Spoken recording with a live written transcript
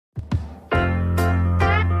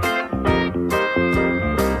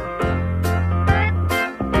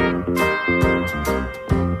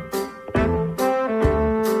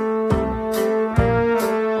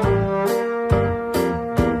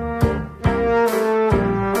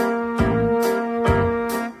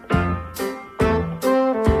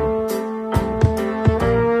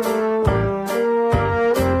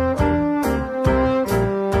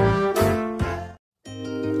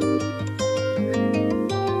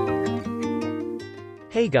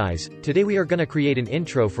Hey guys, today we are gonna create an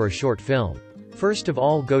intro for a short film. First of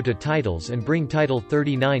all, go to Titles and bring title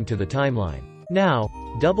 39 to the timeline. Now,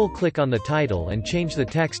 double-click on the title and change the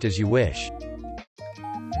text as you wish.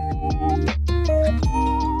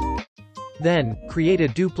 Then, create a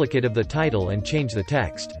duplicate of the title and change the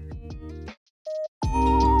text.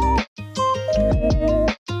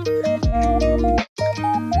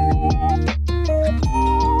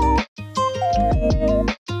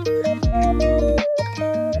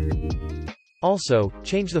 Also,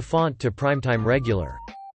 change the font to Primetime Regular.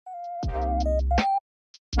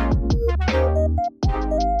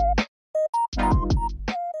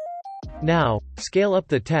 Now, scale up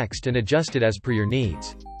the text and adjust it as per your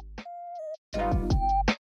needs.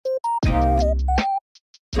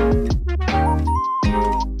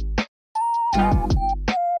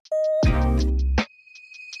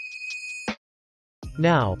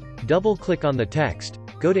 Now, double-click on the text,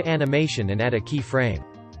 go to Animation and add a keyframe.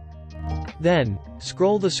 Then,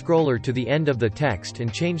 scroll the scroller to the end of the text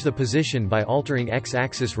and change the position by altering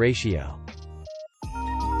X-axis ratio.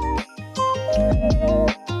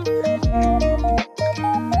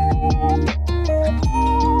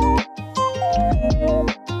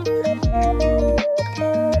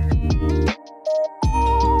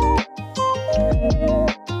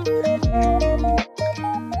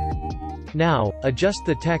 Now, adjust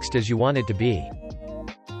the text as you want it to be.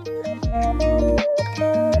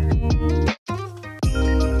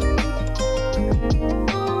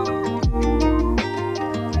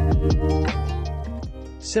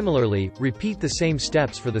 Similarly, repeat the same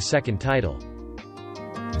steps for the second title.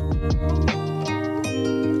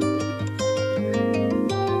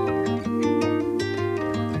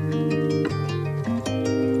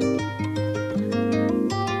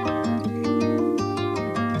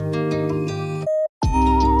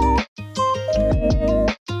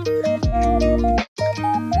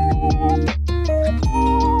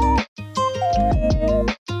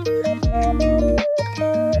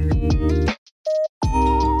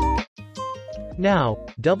 Now,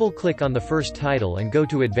 double-click on the first title and go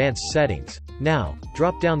to Advanced Settings. Now,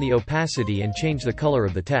 drop down the opacity and change the color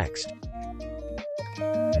of the text.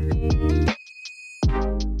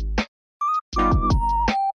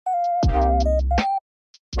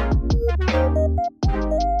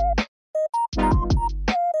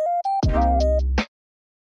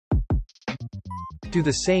 Do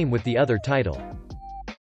the same with the other title.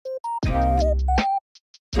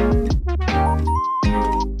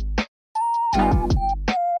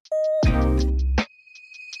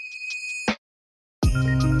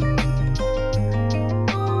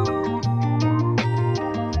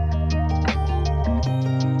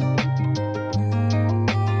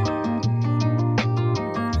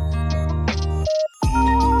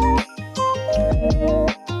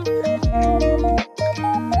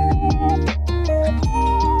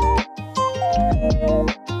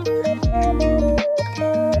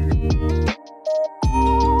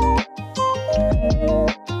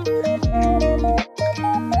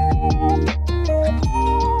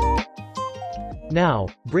 Now,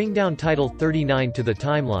 bring down title 39 to the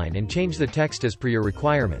timeline and change the text as per your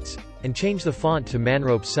requirements, and change the font to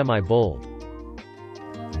Manrope semi-bold.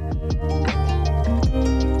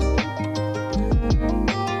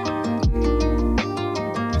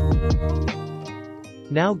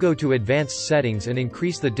 Now go to Advanced Settings and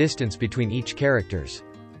increase the distance between each characters.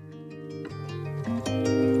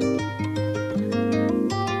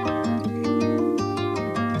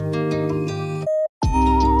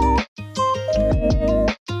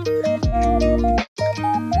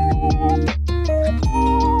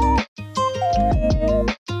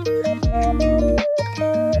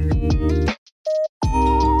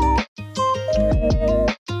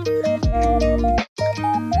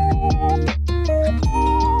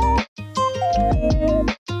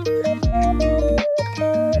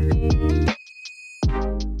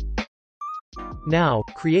 Now,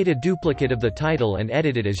 create a duplicate of the title and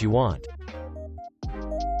edit it as you want.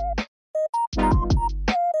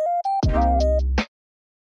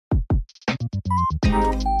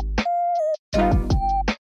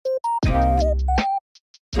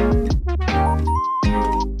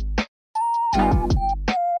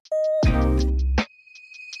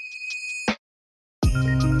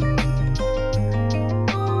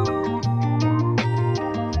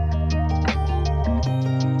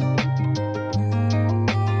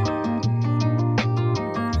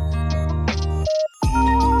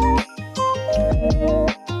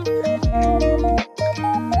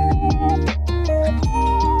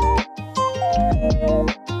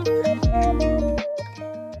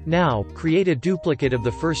 Now, create a duplicate of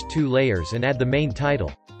the first two layers and add the main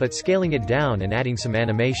title, but scaling it down and adding some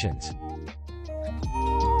animations.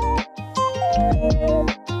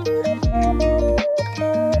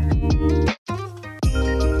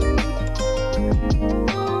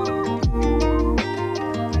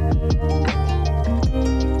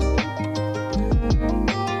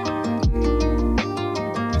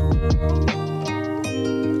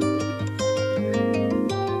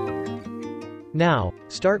 Now,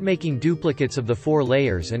 start making duplicates of the 4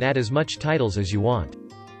 layers and add as much titles as you want.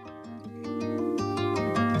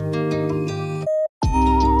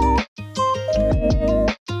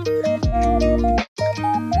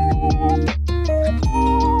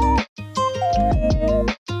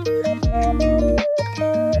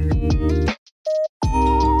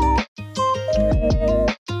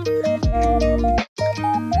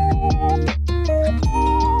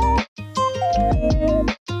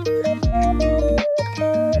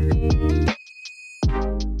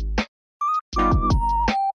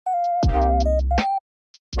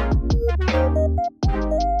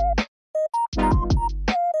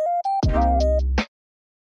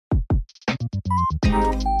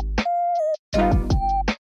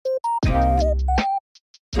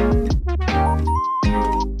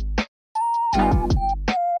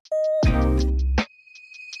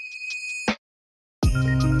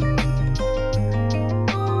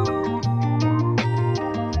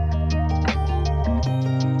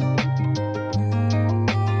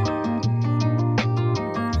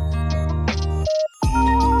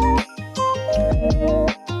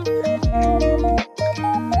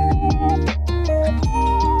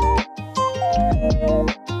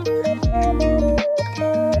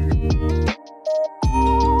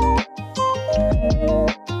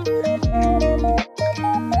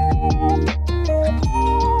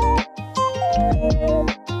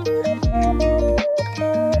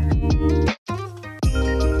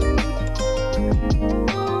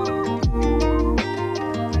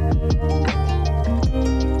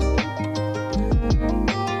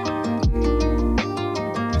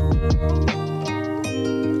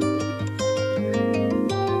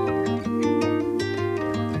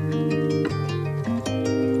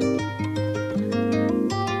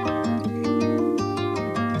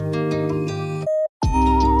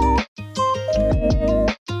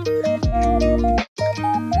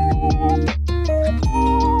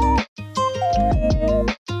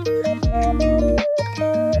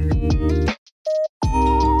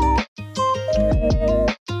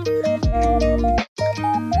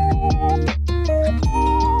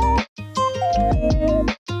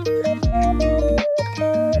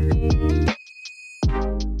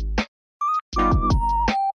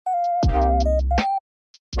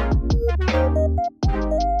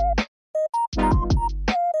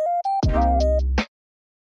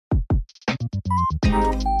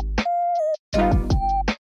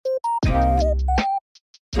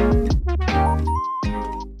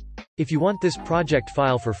 If you want this project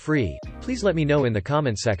file for free, please let me know in the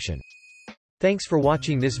comment section. Thanks for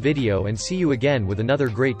watching this video and see you again with another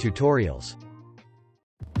great tutorials.